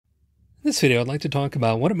In this video, I'd like to talk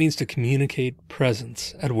about what it means to communicate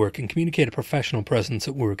presence at work and communicate a professional presence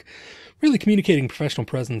at work. Really, communicating professional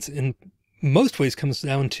presence in most ways comes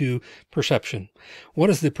down to perception.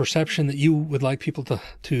 What is the perception that you would like people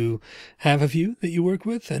to have of you that you work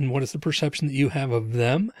with? And what is the perception that you have of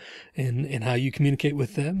them and how you communicate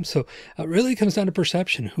with them? So it really comes down to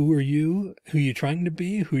perception. Who are you? Who are you trying to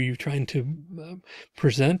be? Who are you trying to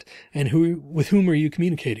present? And with whom are you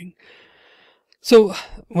communicating? So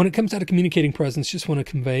when it comes down to communicating presence, just want to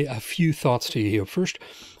convey a few thoughts to you here. First,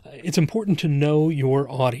 it's important to know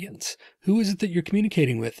your audience. Who is it that you're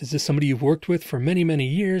communicating with? Is this somebody you've worked with for many, many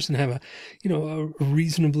years and have a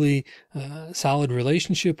reasonably solid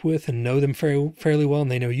relationship with and know them fairly well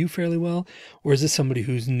and they know you fairly well? Or is this somebody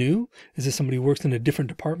who's new? Is this somebody who works in a different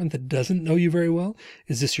department that doesn't know you very well?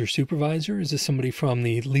 Is this your supervisor? Is this somebody from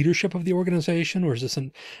the leadership of the organization? Or is this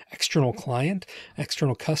an external client,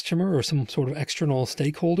 external customer, or some sort of external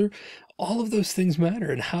stakeholder? All of those things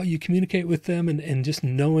matter, and how you communicate with them and just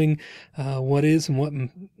knowing what is and what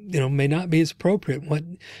may not be as appropriate, what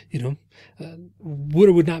would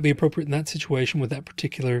or would not be appropriate in that situation with that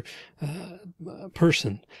particular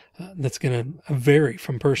person. That's going to vary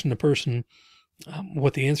from person to person.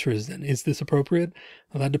 What the answer is then. Is this appropriate?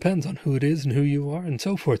 Well, that depends on who it is and who you are and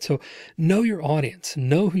so forth. So know your audience,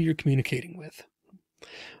 know who you're communicating with.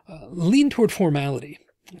 Lean toward formality.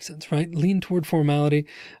 Makes sense, right? Lean toward formality.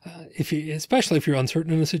 Especially if you're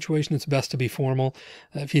uncertain in a situation, it's best to be formal.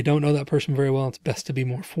 If you don't know that person very well, it's best to be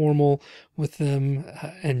more formal with them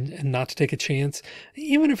and not to take a chance.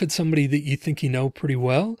 Even if it's somebody that you think you know pretty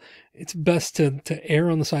well, it's best to err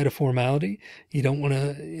on the side of formality. You don't want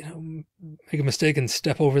to make a mistake and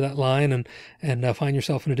step over that line and find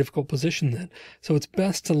yourself in a difficult position then. So it's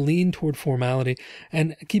best to lean toward formality,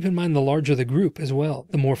 and keep in mind the larger the group as well,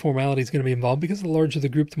 the more formality is going to be involved, because the larger the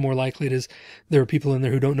group, the more likely it is there are people in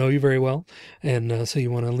there who don't know you very well. And so you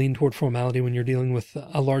want to lean toward formality when you're dealing with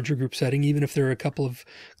a larger group setting. Even if there are a couple of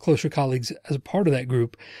closer colleagues as a part of that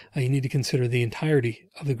group, you need to consider the entirety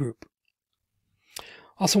of the group.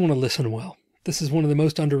 Also want to listen well. This is one of the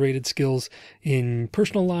most underrated skills in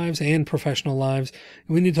personal lives and professional lives.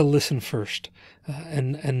 We need to listen first,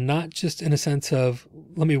 and not just in a sense of,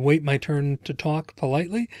 let me wait my turn to talk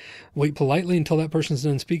politely, wait politely until that person's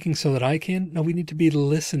done speaking so that I can. No, we need to be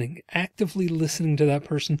listening, actively listening to that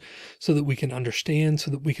person so that we can understand,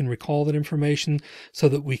 so that we can recall that information, so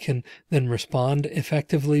that we can then respond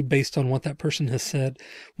effectively based on what that person has said.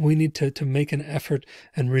 We need to make an effort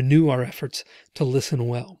and renew our efforts to listen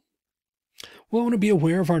well. We want to be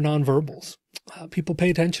aware of our nonverbals. People pay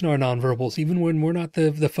attention to our nonverbals, even when we're not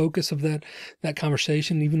the focus of that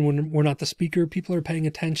conversation, even when we're not the speaker. People are paying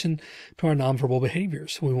attention to our nonverbal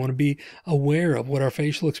behaviors. So we want to be aware of what our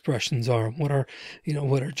facial expressions are, what our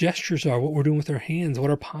gestures are, what we're doing with our hands, what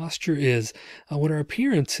our posture is, what our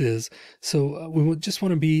appearance is. So we just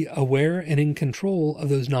want to be aware and in control of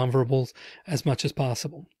those nonverbals as much as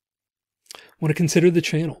possible. Want to consider the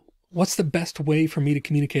channel. What's the best way for me to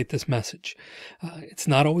communicate this message? It's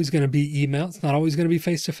not always going to be email. It's not always going to be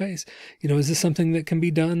face-to-face. Is this something that can be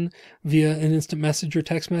done via an instant message or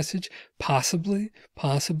text message? Possibly.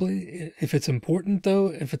 If it's important,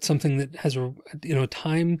 though, if it's something that has a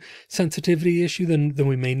time sensitivity issue, then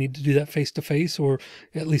we may need to do that face-to-face, or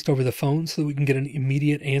at least over the phone, so that we can get an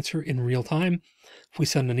immediate answer in real time. If we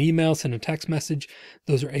send an email, send a text message,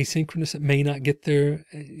 those are asynchronous. It may not get there,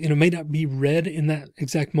 may not be read in that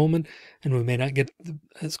exact moment, and we may not get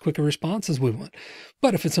as quick a response as we want.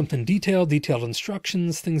 But if it's something detailed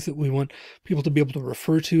instructions, things that we want people to be able to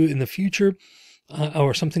refer to in the future,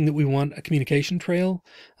 or something that we want a communication trail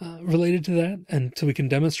related to that, and so we can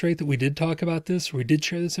demonstrate that we did talk about this, or we did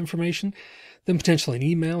share this information, then potentially an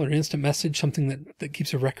email or an instant message, something that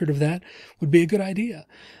keeps a record of that, would be a good idea.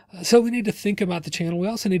 So we need to think about the channel. We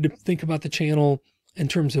also need to think about the channel in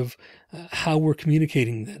terms of how we're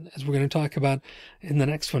communicating then, as we're going to talk about in the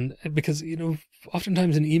next one, because,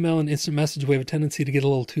 oftentimes in email and instant message, we have a tendency to get a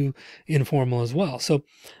little too informal as well. So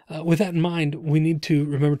with that in mind, we need to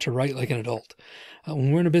remember to write like an adult.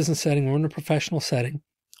 When we're in a business setting, we're in a professional setting,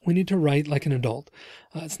 we need to write like an adult.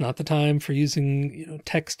 It's not the time for using,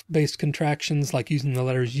 text-based contractions, like using the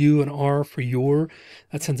letters U and R for your.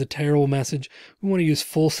 That sends a terrible message. We want to use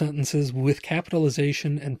full sentences with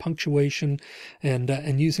capitalization and punctuation,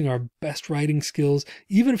 and using our best writing skills,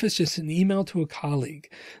 even if it's just an email to a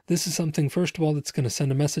colleague. This is something, first of all, that's going to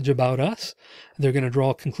send a message about us. They're going to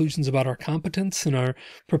draw conclusions about our competence and our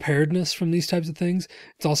preparedness from these types of things.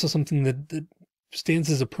 It's also something that stands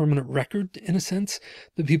as a permanent record in a sense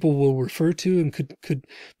that people will refer to and could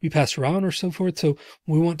be passed around or so forth. So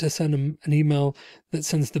we want to send them an email that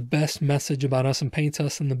sends the best message about us and paints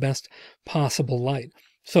us in the best possible light.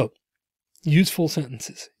 So use full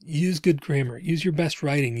sentences, use good grammar, use your best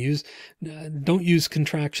writing, don't use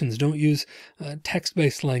contractions, don't use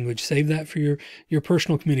text-based language. Save that for your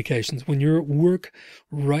personal communications. When you're at work,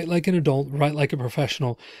 write like an adult, write like a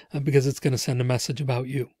professional, because it's going to send a message about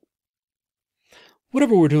you.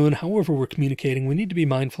 Whatever we're doing, however we're communicating, we need to be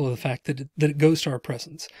mindful of the fact that it goes to our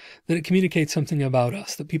presence, that it communicates something about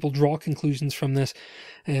us, that people draw conclusions from this,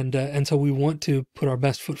 and so we want to put our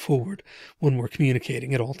best foot forward when we're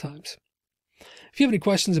communicating at all times. If you have any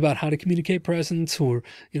questions about how to communicate presence, or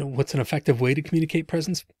what's an effective way to communicate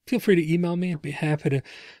presence, feel free to email me. I'd be happy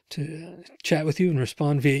to chat with you and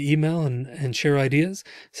respond via email and share ideas.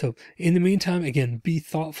 So in the meantime, again, be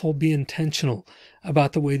thoughtful, be intentional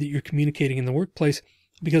about the way that you're communicating in the workplace,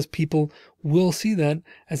 because people will see that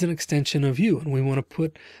as an extension of you, and we want to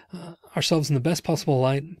put ourselves in the best possible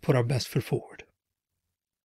light and put our best foot forward.